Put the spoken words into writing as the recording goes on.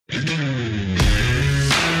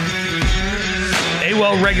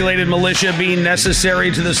well-regulated militia being necessary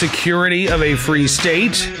to the security of a free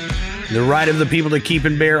state. The right of the people to keep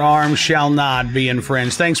and bear arms shall not be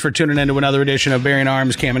infringed. Thanks for tuning in to another edition of Bearing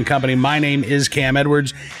Arms, Cam and Company. My name is Cam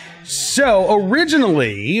Edwards. So,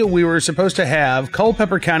 originally, we were supposed to have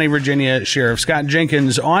Culpeper County, Virginia Sheriff Scott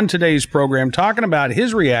Jenkins on today's program talking about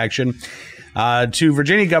his reaction to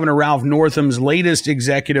Virginia Governor Ralph Northam's latest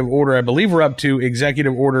executive order. I believe we're up to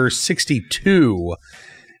Executive Order 62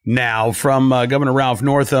 now from Governor Ralph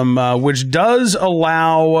Northam, which does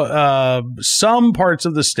allow some parts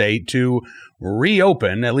of the state to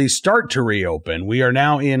reopen, at least start to reopen. We are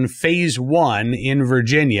now in phase 1 in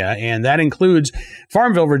Virginia, and that includes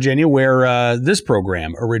Farmville, Virginia, where this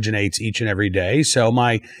program originates each and every day. So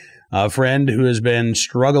my friend who has been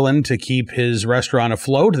struggling to keep his restaurant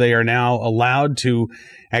afloat, they are now allowed to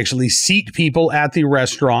actually seat people at the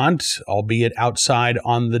restaurant, albeit outside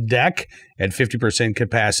on the deck at 50%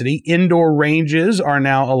 capacity. Indoor ranges are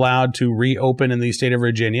now allowed to reopen in the state of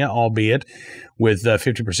Virginia, albeit with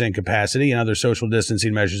 50% capacity and other social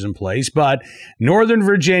distancing measures in place. But Northern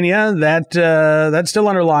Virginia, that's still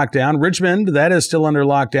under lockdown. Richmond, that is still under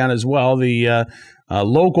lockdown as well. The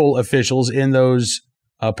local officials in those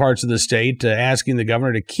parts of the state asking the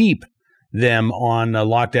governor to keep them on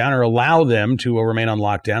lockdown or allow them to remain on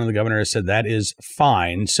lockdown. And the governor has said that is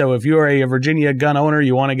fine. So if you're a Virginia gun owner,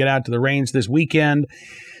 you want to get out to the range this weekend,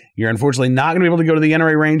 you're unfortunately not going to be able to go to the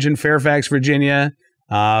NRA range in Fairfax, Virginia.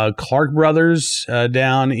 Clark Brothers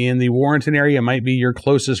down in the Warrenton area might be your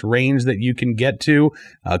closest range that you can get to.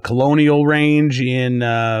 Colonial Range in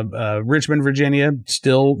Richmond, Virginia,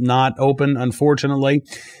 still not open, unfortunately.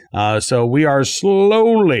 So we are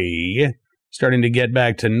slowly starting to get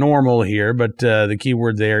back to normal here, but the key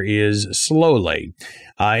word there is slowly.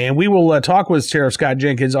 And we will talk with Sheriff Scott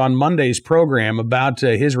Jenkins on Monday's program about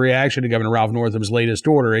his reaction to Governor Ralph Northam's latest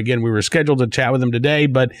order. Again, we were scheduled to chat with him today,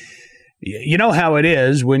 but you know how it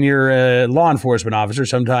is when you're a law enforcement officer.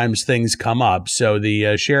 Sometimes things come up. So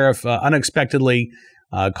the sheriff unexpectedly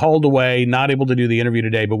called away, not able to do the interview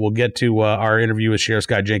today, but we'll get to our interview with Sheriff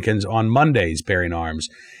Scott Jenkins on Monday's Bearing Arms,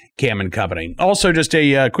 Cam and Company. Also, just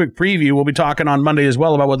a quick preview. We'll be talking on Monday as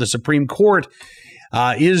well about what the Supreme Court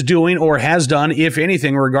is doing or has done, if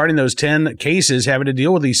anything, regarding those 10 cases having to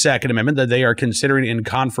deal with the Second Amendment that they are considering in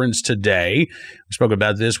conference today. We spoke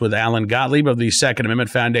about this with Alan Gottlieb of the Second Amendment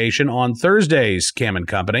Foundation on Thursday's Cam and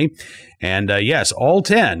Company. And yes, all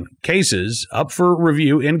 10 cases up for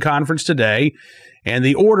review in conference today. And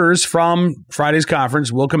the orders from Friday's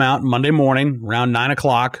conference will come out Monday morning around 9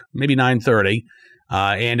 o'clock, maybe 9:30.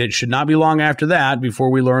 And it should not be long after that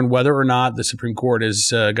before we learn whether or not the Supreme Court is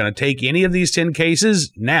going to take any of these 10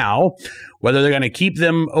 cases now, whether they're going to keep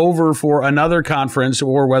them over for another conference,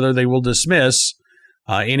 or whether they will dismiss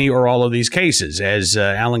any or all of these cases. As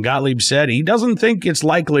Alan Gottlieb said, he doesn't think it's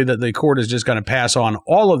likely that the court is just going to pass on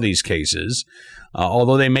all of these cases,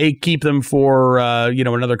 although they may keep them for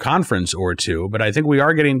another conference or two. But I think we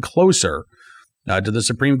are getting closer to the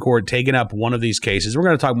Supreme Court taking up one of these cases. We're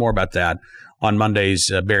going to talk more about that on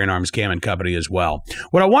Monday's Bearing Arms, Cam and Company as well.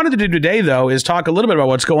 What I wanted to do today, though, is talk a little bit about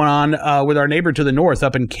what's going on with our neighbor to the north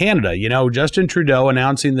up in Canada. You know, Justin Trudeau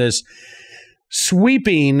announcing this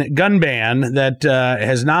sweeping gun ban that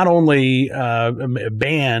has not only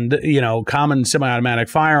banned, common semi-automatic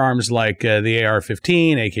firearms like the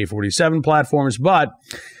AR-15, AK-47 platforms, but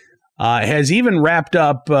has even wrapped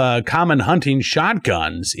up common hunting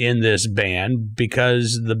shotguns in this ban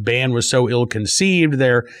because the ban was so ill-conceived.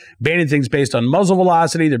 They're banning things based on muzzle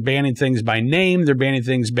velocity. They're banning things by name. They're banning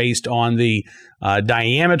things based on the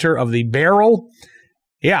diameter of the barrel.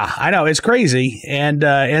 Yeah, I know. It's crazy. And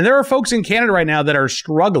there are folks in Canada right now that are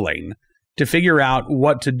struggling to figure out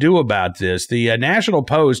what to do about this. The National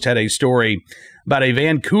Post had a story about a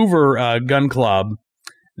Vancouver gun club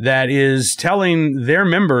that is telling their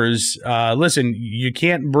members, listen, you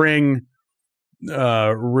can't bring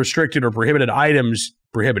restricted or prohibited items.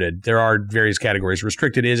 Prohibited. There are various categories.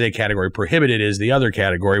 Restricted is a category. Prohibited is the other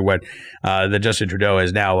category. What that Justin Trudeau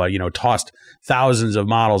has now, tossed thousands of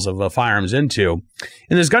models of firearms into.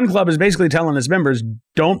 And this gun club is basically telling its members,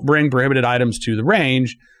 don't bring prohibited items to the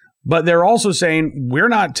range. But they're also saying, we're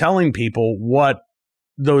not telling people what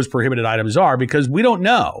those prohibited items are because we don't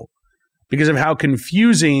know, because of how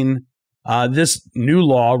confusing this new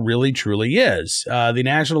law really truly is. The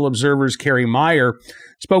National Observer's Kerry Meyer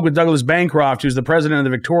spoke with Douglas Bancroft, who's the president of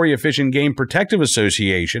the Victoria Fish and Game Protective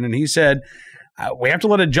Association, and he said, we have to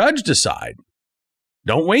let a judge decide,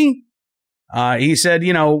 don't we? He said,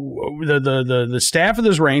 the staff of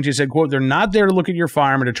this range, he said, quote, they're not there to look at your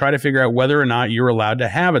firearm and to try to figure out whether or not you're allowed to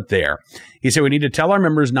have it there. He said, we need to tell our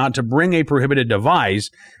members not to bring a prohibited device,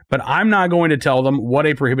 but I'm not going to tell them what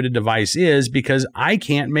a prohibited device is because I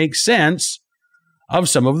can't make sense of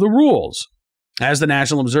some of the rules. As the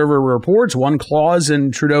National Observer reports, one clause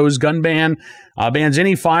in Trudeau's gun ban bans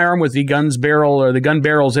any firearm with the gun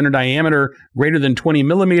barrel's inner diameter greater than 20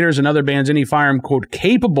 millimeters. Another bans any firearm, quote,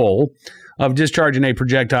 capable of discharging a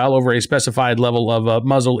projectile over a specified level of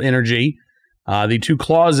muzzle energy. The two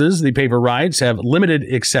clauses, the paper writes, have limited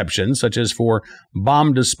exceptions, such as for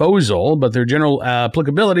bomb disposal, but their general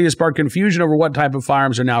applicability has sparked confusion over what type of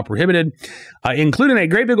firearms are now prohibited, including a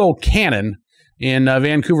great big old cannon in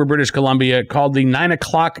Vancouver, British Columbia, called the 9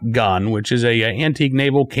 o'clock gun, which is a antique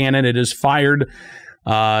naval cannon. It is fired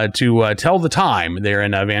to tell the time there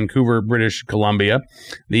in Vancouver, British Columbia.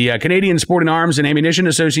 The Canadian Sporting Arms and Ammunition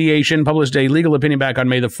Association published a legal opinion back on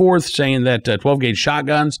May the 4th saying that 12-gauge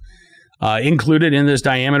shotguns included in this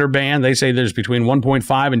diameter ban. They say there's between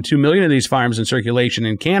 1.5 and 2 million of these firearms in circulation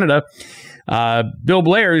in Canada. Bill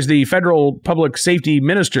Blair, who's the federal public safety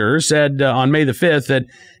minister, said on May the 5th that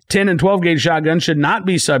 10 and 12-gauge shotguns should not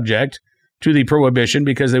be subject to the prohibition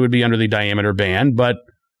because they would be under the diameter ban. But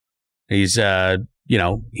he's saying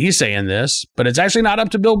this, but it's actually not up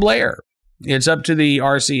to Bill Blair. It's up to the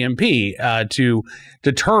RCMP to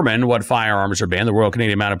determine what firearms are banned, the Royal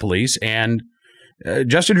Canadian Mounted Police. And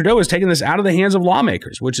Justin Trudeau has taken this out of the hands of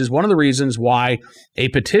lawmakers, which is one of the reasons why a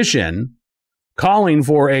petition calling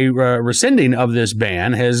for a rescinding of this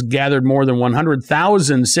ban has gathered more than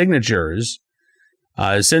 100,000 signatures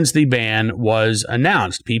since the ban was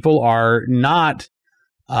announced. People are not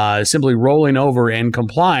simply rolling over and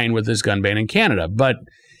complying with this gun ban in Canada. But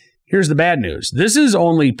here's the bad news. This is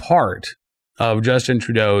only part of Justin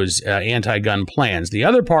Trudeau's anti-gun plans. The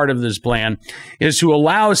other part of this plan is to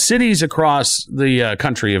allow cities across the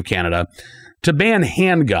country of Canada to ban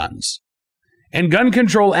handguns. And gun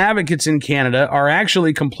control advocates in Canada are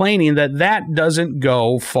actually complaining that that doesn't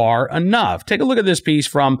go far enough. Take a look at this piece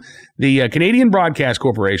from the Canadian Broadcast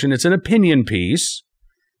Corporation. It's an opinion piece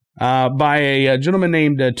by a gentleman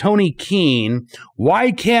named Tony Keane.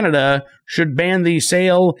 Why Canada should ban the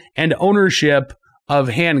sale and ownership of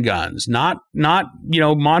handguns. Not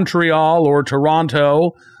Montreal or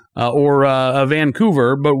Toronto or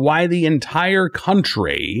Vancouver, but why the entire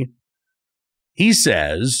country, he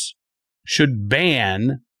says, should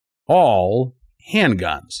ban all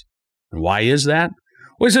handguns. And why is that?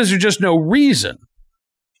 Well, he says there's just no reason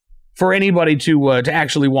for anybody to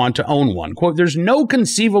actually want to own one. Quote, there's no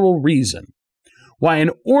conceivable reason why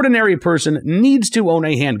an ordinary person needs to own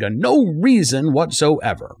a handgun. No reason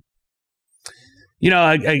whatsoever.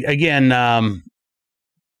 Again,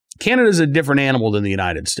 Canada's a different animal than the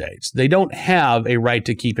United States. They don't have a right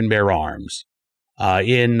to keep and bear arms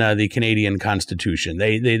in the Canadian Constitution.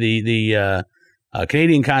 The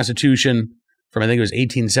Canadian Constitution from, I think it was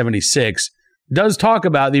 1876, does talk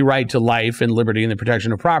about the right to life and liberty and the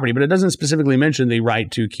protection of property, but it doesn't specifically mention the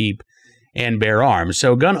right to keep and bear arms.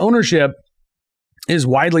 So gun ownership is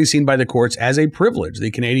widely seen by the courts as a privilege.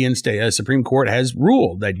 The Canadian Supreme Court has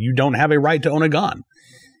ruled that you don't have a right to own a gun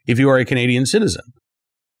if you are a Canadian citizen.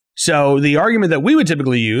 So the argument that we would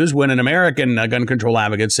typically use when an American gun control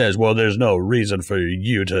advocate says, well, there's no reason for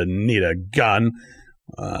you to need a gun.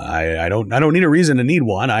 I don't need a reason to need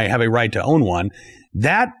one. I have a right to own one.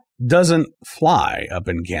 That doesn't fly up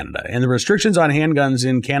in Canada. And the restrictions on handguns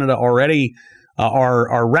in Canada already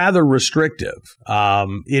are rather restrictive.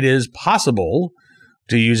 It is possible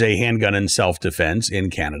to use a handgun in self-defense in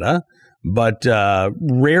Canada, but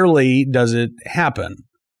rarely does it happen.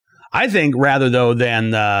 I think rather, though,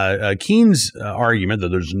 than Keene's argument that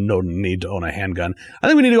there's no need to own a handgun, I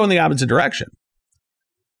think we need to go in the opposite direction.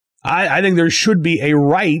 I think there should be a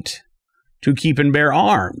right to keep and bear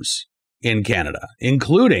arms in Canada,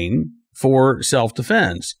 including for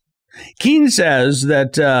self-defense. Keene says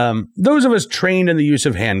that those of us trained in the use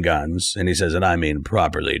of handguns, and he says that I mean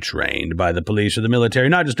properly trained by the police or the military,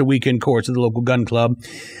 not just a weekend course at the local gun club,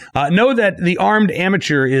 know that the armed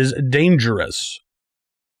amateur is dangerous.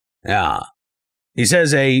 Yeah. He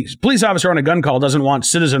says a police officer on a gun call doesn't want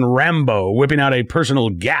Citizen Rambo whipping out a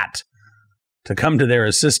personal gat to come to their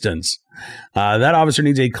assistance. That officer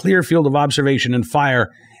needs a clear field of observation and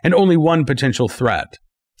fire and only one potential threat.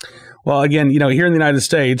 Well, again, here in the United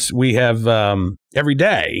States, we have every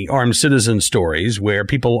day armed citizen stories where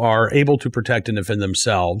people are able to protect and defend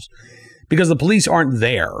themselves because the police aren't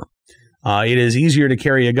there. It is easier to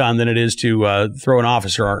carry a gun than it is to throw an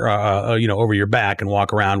officer, over your back and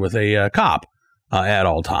walk around with a cop at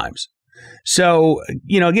all times. So,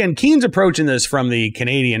 again, Keen's approaching this from the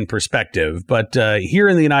Canadian perspective, but here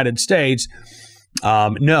in the United States,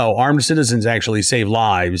 no, armed citizens actually save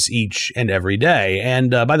lives each and every day.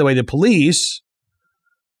 And by the way, the police,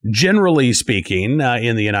 generally speaking,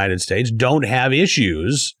 in the United States, don't have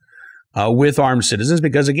issues with armed citizens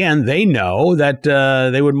because, again, they know that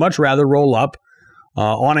they would much rather roll up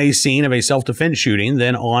on a scene of a self-defense shooting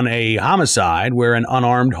than on a homicide where an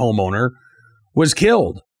unarmed homeowner was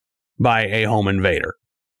killed by a home invader.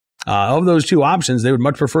 Of those two options, they would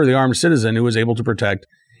much prefer the armed citizen who was able to protect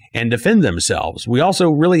and defend themselves. We also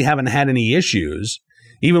really haven't had any issues,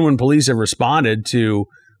 even when police have responded to,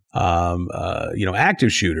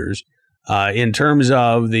 active shooters, in terms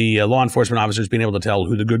of the law enforcement officers being able to tell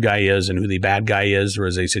who the good guy is and who the bad guy is. There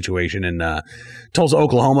was a situation in Tulsa,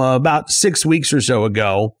 Oklahoma, about 6 weeks or so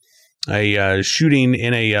ago, a shooting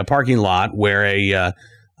in a parking lot where a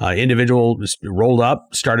individual rolled up,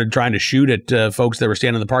 started trying to shoot at folks that were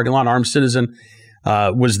standing in the parking lot. An armed citizen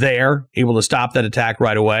was there, able to stop that attack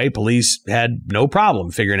right away. Police had no problem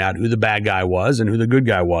figuring out who the bad guy was and who the good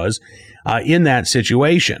guy was in that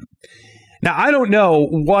situation. Now, I don't know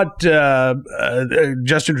what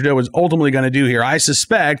Justin Trudeau is ultimately going to do here. I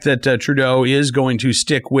suspect that Trudeau is going to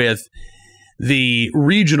stick with the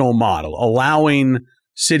regional model, allowing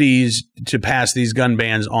cities to pass these gun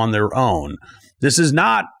bans on their own. This is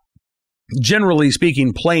not, generally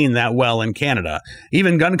speaking, playing that well in Canada.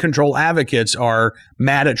 Even gun control advocates are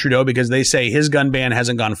mad at Trudeau because they say his gun ban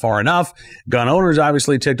hasn't gone far enough. Gun owners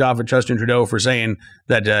obviously ticked off at Justin Trudeau for saying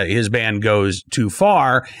that his ban goes too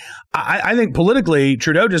far. I think politically,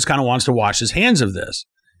 Trudeau just kind of wants to wash his hands of this.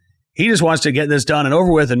 He just wants to get this done and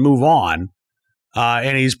over with and move on.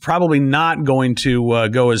 And he's probably not going to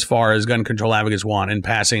go as far as gun control advocates want in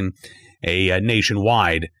passing a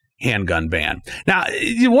nationwide handgun ban. Now,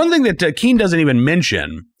 one thing that Keene doesn't even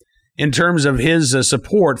mention in terms of his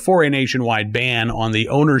support for a nationwide ban on the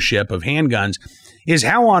ownership of handguns is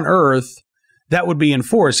how on earth that would be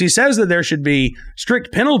enforced. He says that there should be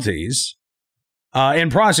strict penalties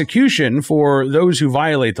and prosecution for those who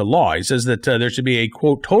violate the law. He says that there should be a,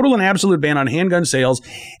 quote, total and absolute ban on handgun sales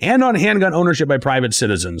and on handgun ownership by private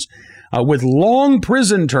citizens with long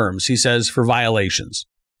prison terms, he says, for violations.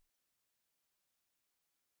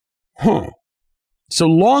 So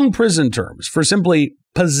long prison terms for simply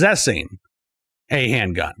possessing a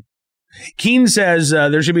handgun. Keene says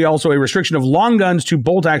there should be also a restriction of long guns to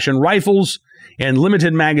bolt-action rifles and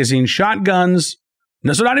limited magazine shotguns.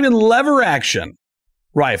 No, so not even lever-action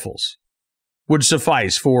rifles would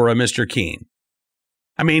suffice for Mr. Keene.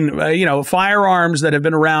 I mean, firearms that have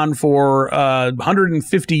been around for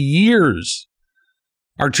 150 years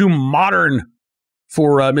are too modern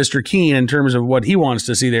for Mr. Keene in terms of what he wants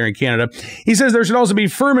to see there in Canada. He says there should also be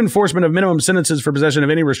firm enforcement of minimum sentences for possession of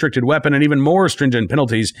any restricted weapon and even more stringent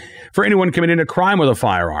penalties for anyone committing a crime with a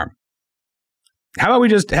firearm. How about we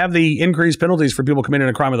just have the increased penalties for people committing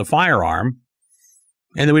a crime with a firearm,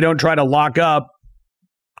 and then we don't try to lock up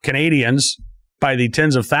Canadians by the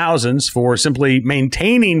tens of thousands for simply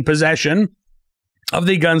maintaining possession of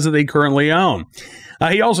the guns that they currently own.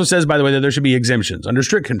 He also says, by the way, that there should be exemptions under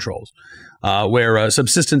strict controls where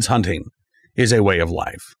subsistence hunting is a way of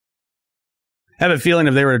life. I have a feeling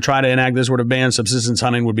if they were to try to enact this sort of ban, subsistence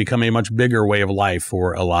hunting would become a much bigger way of life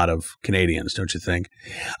for a lot of Canadians, don't you think?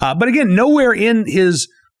 But again, nowhere in his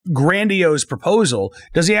grandiose proposal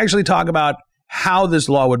does he actually talk about how this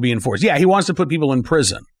law would be enforced. Yeah, he wants to put people in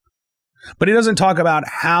prison, but he doesn't talk about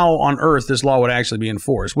how on earth this law would actually be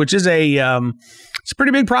enforced, which is it's a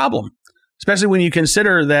pretty big problem, especially when you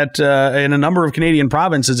consider that in a number of Canadian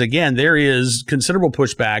provinces, again, there is considerable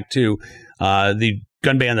pushback to the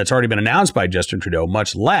gun ban that's already been announced by Justin Trudeau,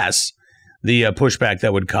 much less the pushback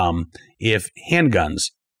that would come if handguns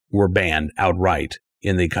were banned outright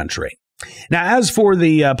in the country. Now, as for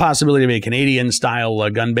the possibility of a Canadian-style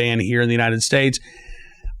gun ban here in the United States,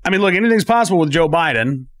 I mean, look, anything's possible with Joe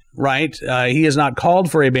Biden, right? He has not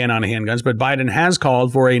called for a ban on handguns, but Biden has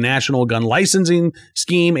called for a national gun licensing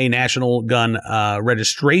scheme, a national gun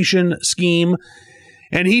registration scheme,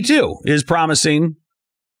 and he, too, is promising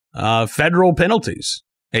federal penalties,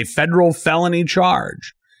 a federal felony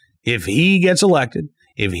charge. If he gets elected,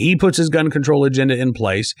 if he puts his gun control agenda in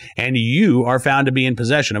place and you are found to be in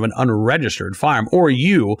possession of an unregistered firearm, or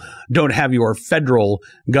you don't have your federal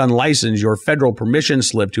gun license, your federal permission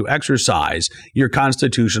slip to exercise your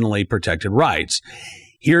constitutionally protected rights.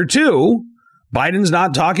 Here, too, Biden's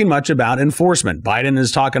not talking much about enforcement. Biden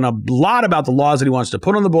is talking a lot about the laws that he wants to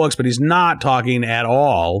put on the books, but he's not talking at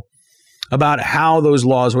all about how those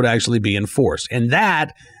laws would actually be enforced. And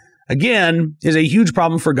that, again, is a huge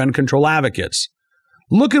problem for gun control advocates.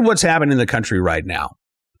 Look at what's happening in the country right now.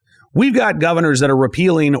 We've got governors that are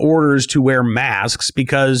repealing orders to wear masks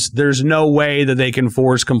because there's no way that they can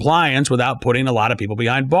force compliance without putting a lot of people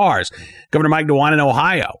behind bars. Governor Mike DeWine in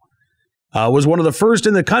Ohio was one of the first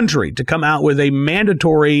in the country to come out with a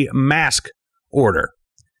mandatory mask order.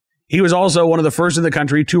 He was also one of the first in the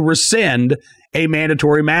country to rescind a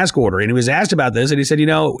mandatory mask order. And he was asked about this, and he said,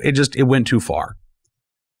 it went too far.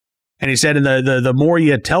 And he said, the more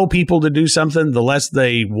you tell people to do something, the less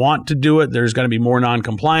they want to do it. There's going to be more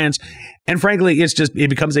noncompliance. And frankly, it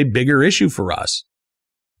becomes a bigger issue for us.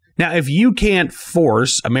 Now, if you can't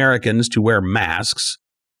force Americans to wear masks,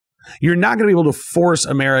 you're not going to be able to force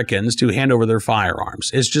Americans to hand over their firearms.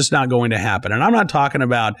 It's just not going to happen. And I'm not talking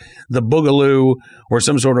about the boogaloo or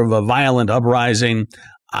some sort of a violent uprising.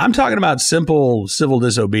 I'm talking about simple civil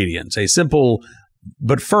disobedience, a simple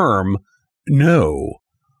but firm no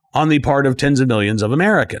on the part of tens of millions of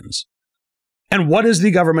Americans. And what is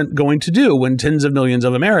the government going to do when tens of millions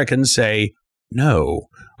of Americans say no?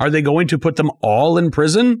 Are they going to put them all in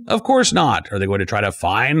prison? Of course not. Are they going to try to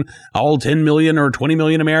fine all 10 million or 20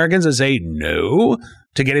 million Americans and say no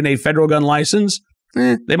to getting a federal gun license?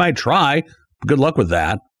 They might try. Good luck with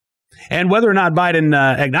that. And whether or not Biden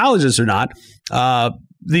acknowledges or not,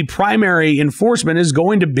 the primary enforcement is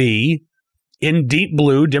going to be in deep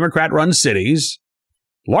blue Democrat-run cities,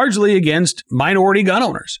 largely against minority gun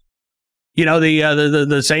owners.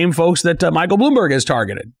 The same folks that Michael Bloomberg has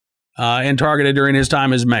targeted and targeted during his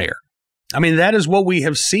time as mayor. I mean, that is what we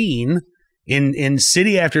have seen in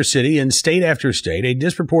city after city and state after state, a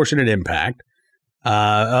disproportionate impact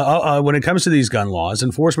when it comes to these gun laws,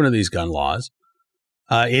 enforcement of these gun laws.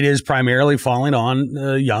 It is primarily falling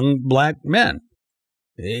on young black men.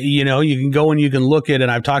 You can go and you can look at,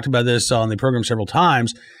 and I've talked about this on the program several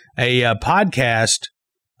times, a podcast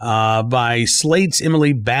by Slate's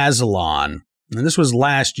Emily Bazelon. And this was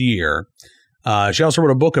last year. She also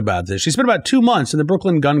wrote a book about this. She spent about 2 months in the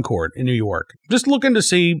Brooklyn gun court in New York, just looking to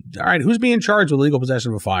see, all right, who's being charged with illegal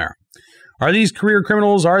possession of a firearm? Are these career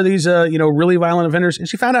criminals? Are these, really violent offenders? And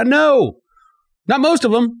she found out, no, not most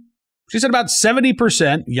of them. She said about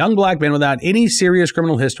 70% young black men without any serious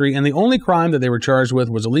criminal history, and the only crime that they were charged with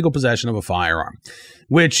was illegal possession of a firearm,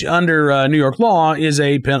 which under New York law is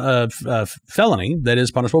a felony that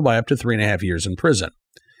is punishable by up to 3.5 years in prison.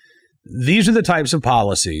 These are the types of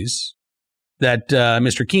policies that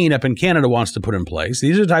Mr. Keene up in Canada wants to put in place.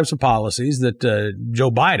 These are the types of policies that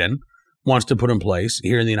Joe Biden wants to put in place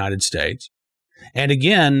here in the United States. And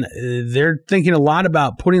again, they're thinking a lot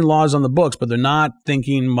about putting laws on the books, but they're not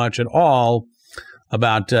thinking much at all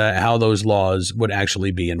about how those laws would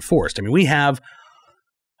actually be enforced. I mean, we have,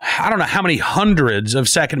 I don't know how many hundreds of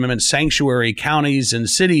Second Amendment sanctuary counties and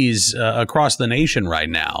cities across the nation right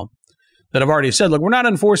now that have already said, look, we're not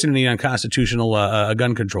enforcing any unconstitutional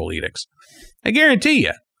gun control edicts. I guarantee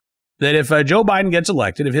you that if Joe Biden gets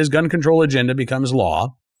elected, if his gun control agenda becomes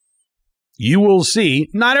law, you will see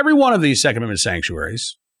not every one of these Second Amendment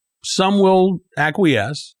sanctuaries. Some will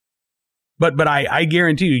acquiesce, but I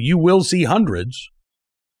guarantee you will see hundreds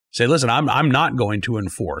say, listen, I'm not going to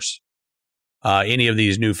enforce any of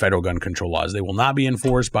these new federal gun control laws. They will not be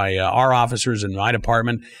enforced by our officers in my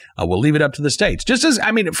department. We'll leave it up to the states.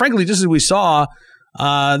 Frankly, just as we saw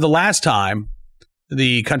the last time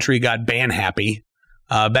the country got ban happy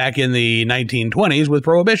back in the 1920s with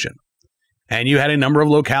prohibition. And you had a number of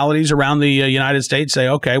localities around the United States say,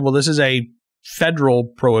 okay, well, this is a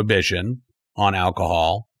federal prohibition on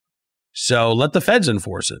alcohol, so let the feds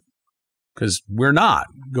enforce it, because we're not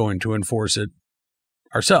going to enforce it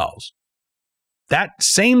ourselves. That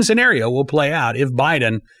same scenario will play out if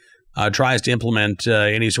Biden tries to implement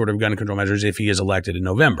any sort of gun control measures if he is elected in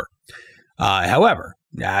November. However,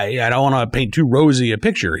 I don't want to paint too rosy a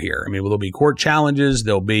picture here. I mean, there'll be court challenges.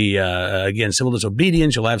 There'll be, again, civil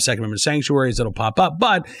disobedience. You'll have Second Amendment sanctuaries that'll pop up.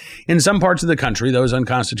 But in some parts of the country, those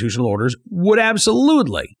unconstitutional orders would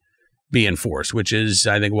absolutely be enforced, which is,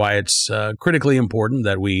 I think, why it's critically important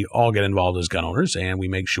that we all get involved as gun owners and we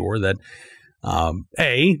make sure that,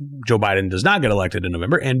 A, Joe Biden does not get elected in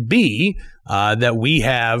November, and B, that we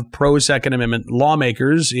have pro-Second Amendment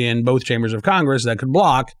lawmakers in both chambers of Congress that could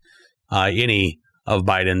block any of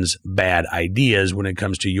Biden's bad ideas when it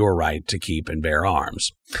comes to your right to keep and bear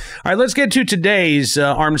arms. All right, let's get to today's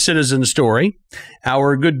armed citizen story,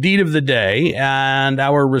 our good deed of the day, and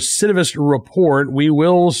our recidivist report. We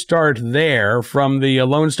will start there from the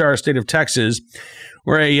Lone Star State of Texas,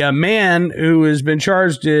 where a man who has been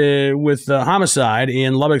charged with homicide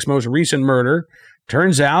in Lubbock's most recent murder,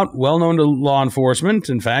 turns out well known to law enforcement,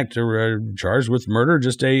 in fact, charged with murder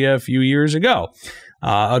just a few years ago.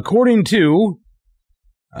 According to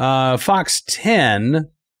Fox 10,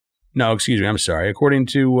 no, excuse me, I'm sorry, according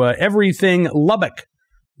to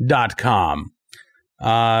everythinglubbock.com,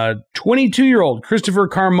 22-year-old Christopher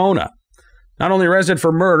Carmona, not only arrested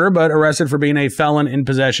for murder, but arrested for being a felon in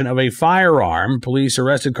possession of a firearm. Police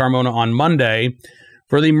arrested Carmona on Monday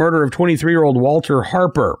for the murder of 23-year-old Walter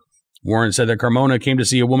Harper. Warren said that Carmona came to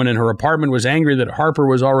see a woman in her apartment, was angry that Harper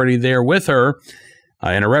was already there with her.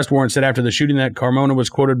 An arrest warrant said after the shooting that Carmona was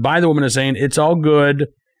quoted by the woman as saying, "It's all good.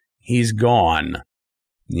 He's gone."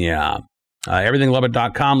 Yeah.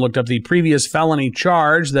 Everythinglubbock.com looked up the previous felony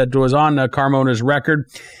charge that was on Carmona's record.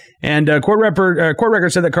 And court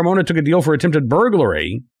record said that Carmona took a deal for attempted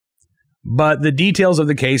burglary. But the details of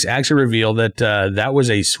the case actually reveal that that was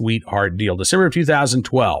a sweetheart deal. December of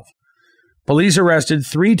 2012, police arrested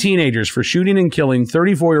 3 teenagers for shooting and killing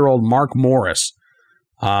 34-year-old Mark Morris.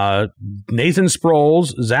 Nathan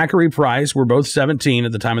Sproles, Zachary Price were both 17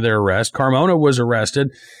 at the time of their arrest. Carmona was arrested.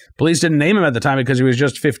 Police didn't name him at the time because he was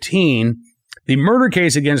just 15. The murder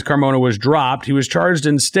case against Carmona was dropped. He was charged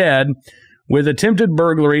instead with attempted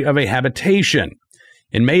burglary of a habitation.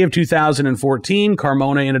 In May of 2014,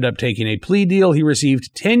 Carmona ended up taking a plea deal. He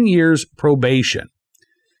received 10 years probation.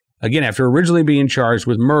 Again, after originally being charged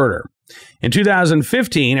with murder. In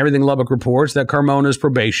 2015, Everything Lubbock reports that Carmona's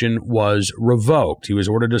probation was revoked. He was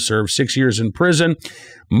ordered to serve 6 years in prison,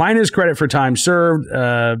 minus credit for time served.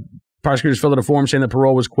 Prosecutors filled out a form saying that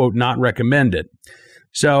parole was, quote, not recommended.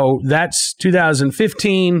 So that's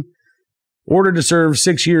 2015, ordered to serve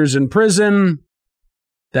 6 years in prison.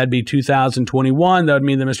 That'd be 2021. That would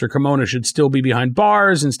mean that Mr. Carmona should still be behind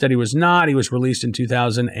bars. Instead, he was not. He was released in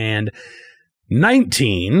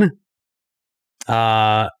 2019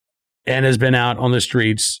 and has been out on the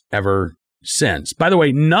streets ever since. By the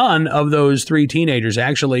way, none of those 3 teenagers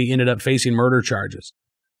actually ended up facing murder charges.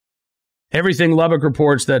 Everything Lubbock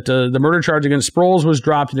reports that the murder charge against Sproles was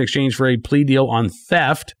dropped in exchange for a plea deal on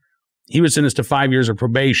theft. He was sentenced to 5 years of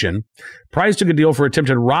probation. Price took a deal for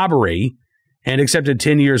attempted robbery and accepted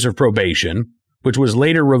 10 years of probation, which was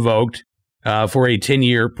later revoked for a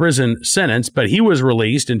 10-year prison sentence, but he was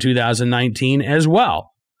released in 2019 as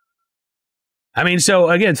well. I mean, so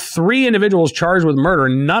again, 3 individuals charged with murder.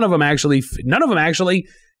 None of them actually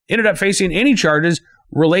ended up facing any charges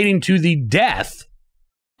relating to the death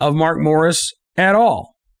of Mark Morris at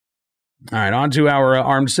all. All right, on to our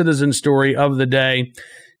armed citizen story of the day.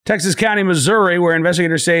 Texas County, Missouri, where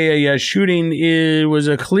investigators say a shooting was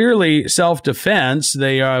a clearly self-defense.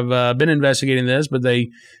 They have been investigating this, but they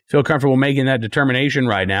feel comfortable making that determination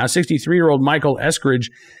right now. 63-year-old Michael Eskridge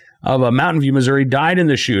of Mountain View, Missouri, died in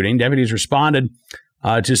the shooting. Deputies responded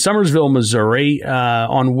to Summersville, Missouri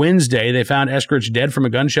on Wednesday. They found Eskridge dead from a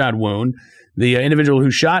gunshot wound. The individual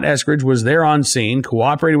who shot Eskridge was there on scene,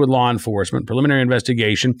 cooperated with law enforcement. Preliminary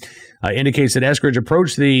investigation indicates that Eskridge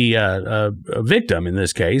approached the victim, in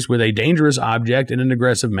this case, with a dangerous object in an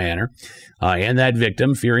aggressive manner, and that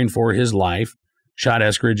victim, fearing for his life, shot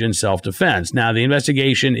Eskridge in self-defense. Now, the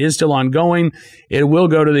investigation is still ongoing. It will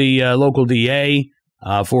go to the local DA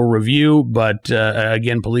for review, but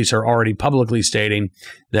again, police are already publicly stating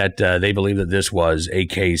that they believe that this was a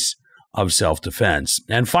case of self-defense.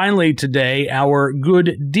 And finally today, our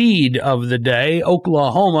good deed of the day,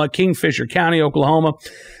 Oklahoma, Kingfisher County, Oklahoma.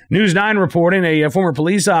 News 9 reporting a former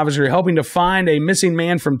police officer helping to find a missing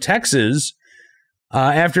man from Texas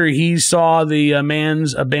after he saw the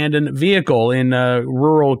man's abandoned vehicle in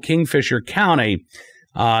rural Kingfisher County.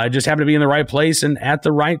 Just happened to be in the right place and at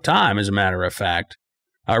the right time, as a matter of fact.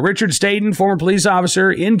 Richard Staten, former police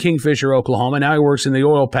officer in Kingfisher, Oklahoma. Now he works in the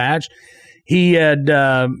oil patch. He had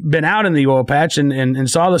been out in the oil patch and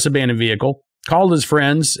saw this abandoned vehicle, called his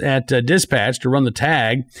friends at dispatch to run the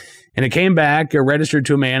tag, and it came back registered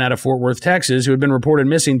to a man out of Fort Worth, Texas, who had been reported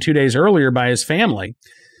missing 2 days earlier by his family.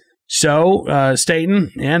 So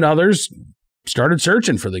Staten and others started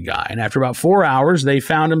searching for the guy, and after about 4 hours, they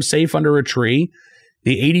found him safe under a tree.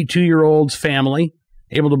 The 82-year-old's family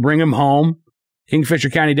able to bring him home. Kingfisher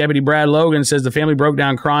County Deputy Brad Logan says the family broke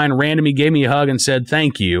down crying, ran to me, gave me a hug, and said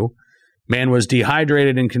thank you. Man was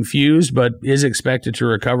dehydrated and confused, but is expected to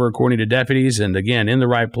recover, according to deputies, and again, in the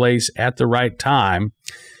right place at the right time,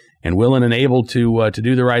 and willing and able to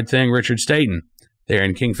do the right thing. Richard Staten, there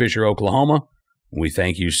in Kingfisher, Oklahoma. We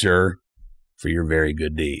thank you, sir, for your very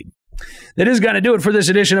good deed. That is going to do it for this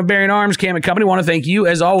edition of Bearing Arms, Cam & Company. I want to thank you,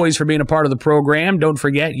 as always, for being a part of the program. Don't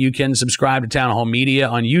forget, you can subscribe to Town Hall Media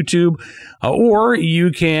on YouTube, or you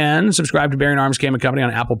can subscribe to Bearing Arms, Cam & Company on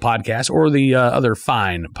Apple Podcasts or the other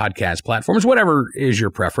fine podcast platforms, whatever is your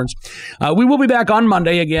preference. We will be back on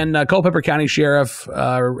Monday. Again, Culpeper County Sheriff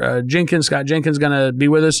Scott Jenkins, going to be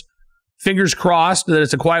with us. Fingers crossed that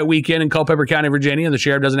it's a quiet weekend in Culpeper County, Virginia, and the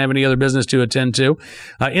sheriff doesn't have any other business to attend to.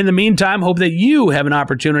 In the meantime, hope that you have an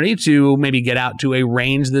opportunity to maybe get out to a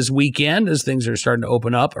range this weekend as things are starting to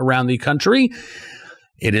open up around the country.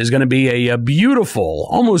 It is going to be a beautiful,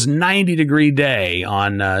 almost 90-degree day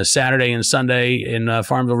on Saturday and Sunday in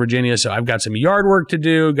Farmville, Virginia. So I've got some yard work to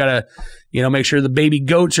do. Got to, make sure the baby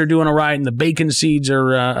goats are doing all right and the bacon seeds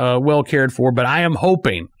are well cared for. But I am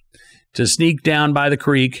hoping to sneak down by the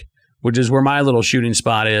creek, which is where my little shooting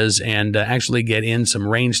spot is, and actually get in some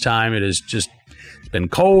range time. It has just been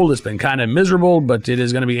cold. It's been kind of miserable, but it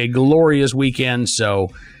is going to be a glorious weekend. So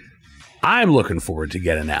I'm looking forward to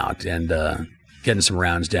getting out and getting some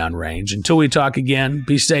rounds down range. Until we talk again,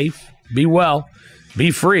 be safe, be well, be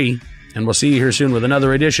free, and we'll see you here soon with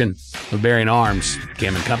another edition of Bearing Arms,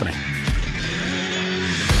 Cam & Company.